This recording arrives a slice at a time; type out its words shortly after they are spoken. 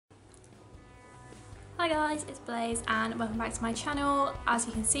Hi guys, it's Blaze and welcome back to my channel. As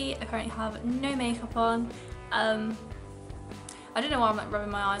you can see, I currently have no makeup on. I don't know why I'm like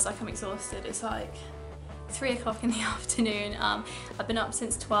rubbing my eyes, like I'm exhausted. It's like 3 o'clock in the afternoon. I've been up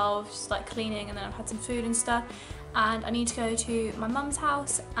since 12, just like cleaning, and then I've had some food and stuff. And I need to go to my mum's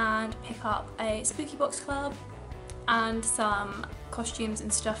house and pick up a spooky box club and some costumes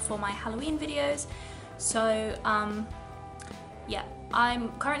and stuff for my Halloween videos. So yeah,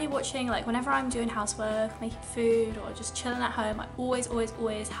 I'm currently watching, like whenever I'm doing housework, making food or just chilling at home, I always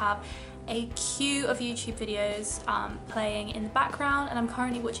have a queue of YouTube videos playing in the background, and I'm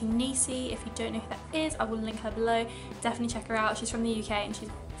currently watching Neesey. If you don't know who that is, I will link her below. Definitely check her out. She's from the UK and she's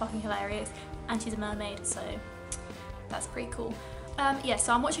fucking hilarious, and she's a mermaid, so that's pretty cool. Yeah,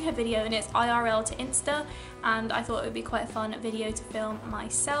 so I'm watching her video and it's IRL to Insta, and I thought it would be quite a fun video to film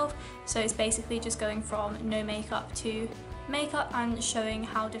myself. So it's basically just going from no makeup to makeup and showing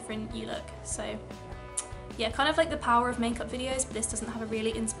how different you look. So yeah, kind of like the power of makeup videos, but this doesn't have a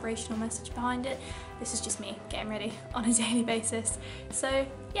really inspirational message behind it. This is just me getting ready on a daily basis. So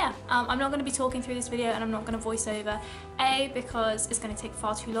yeah, I'm not going to be talking through this video, and I'm not going to voice over. A, because it's going to take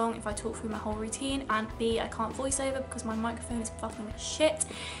far too long if I talk through my whole routine, and B, I can't voice over because my microphone is fucking shit.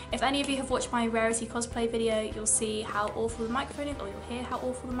 If any of you have watched my Rarity cosplay video, you'll see how awful the microphone is, or you'll hear how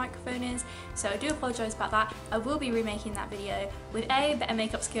awful the microphone is, so I do apologise about that. I will be remaking that video with A, better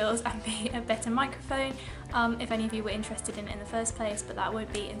makeup skills, and B, a better microphone, if any of you were interested in it in the first place, but that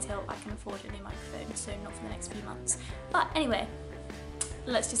won't be until I can afford a new microphone, so not for the next few months. But anyway,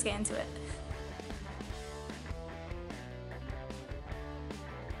 let's just get into it.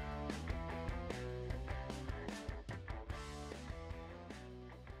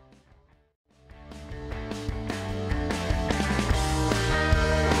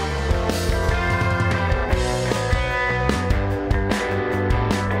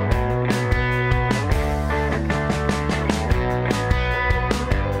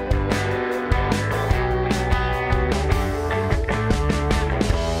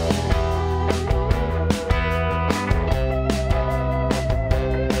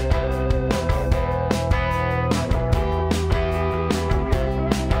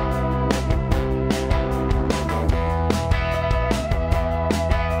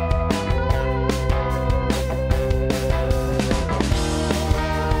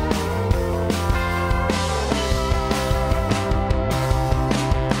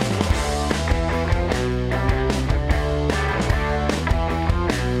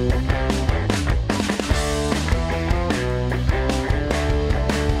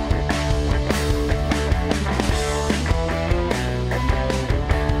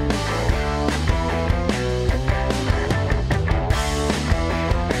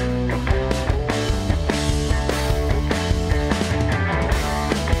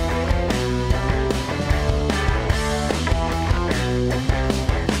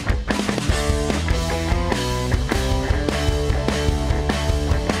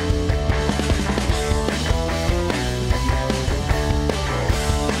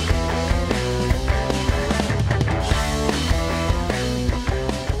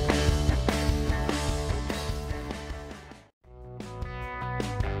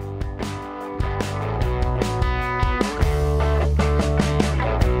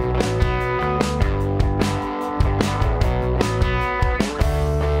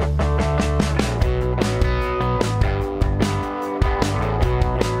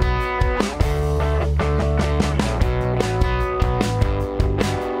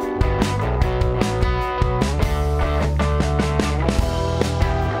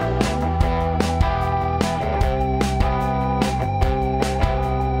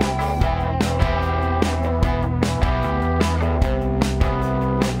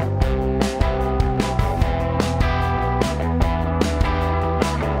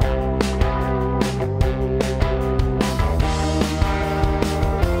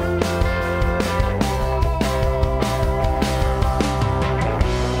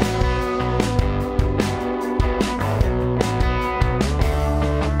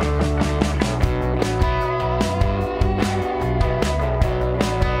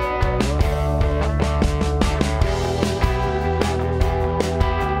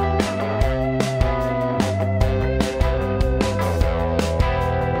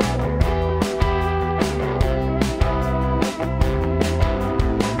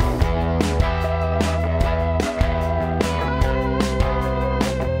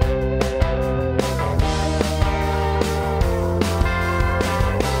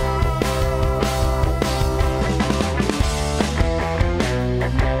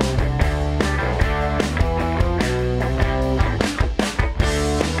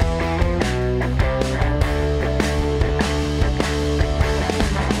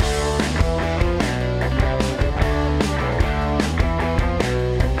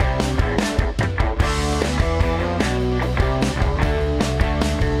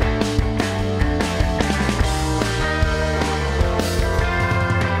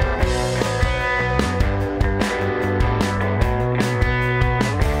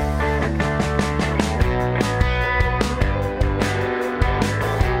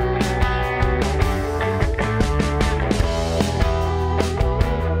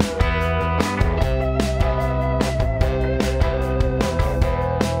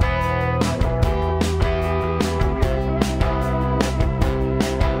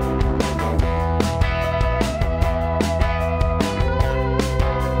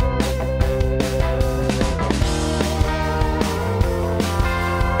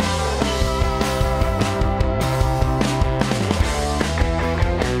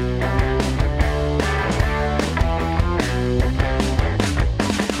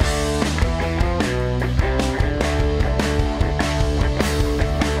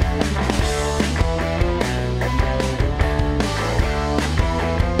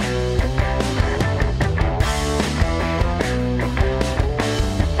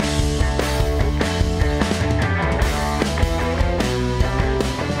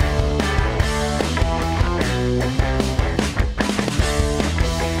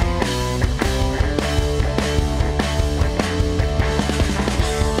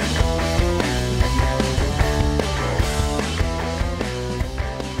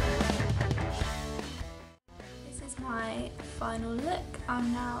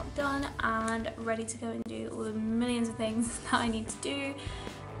 now done and ready to go and do all the millions of things that I need to do,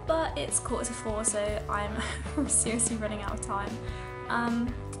 but it's 3:45, so I'm seriously running out of time.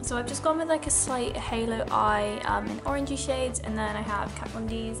 So I've just gone with like a slight halo eye in orangey shades, and then I have Kat Von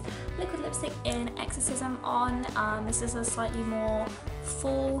D's liquid lipstick in Exorcism on. This is a slightly more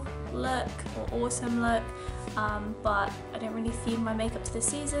fall look or autumn look, but I don't really theme my makeup to the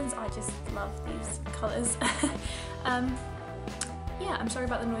seasons, I just love these colours. Yeah, I'm sorry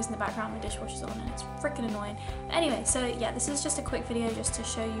about the noise in the background, the dishwasher's on and it's freaking annoying. Anyway, so yeah, this is just a quick video just to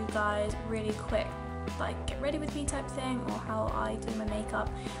show you guys really quick, like get ready with me type thing, or how I do my makeup.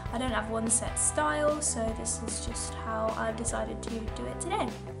 I don't have one set style, so this is just how I've decided to do it today.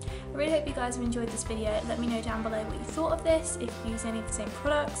 I really hope you guys have enjoyed this video. Let me know down below what you thought of this, if you use any of the same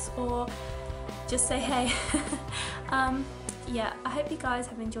products, or just say hey. Yeah, I hope you guys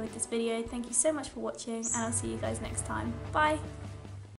have enjoyed this video. Thank you so much for watching, and I'll see you guys next time. Bye!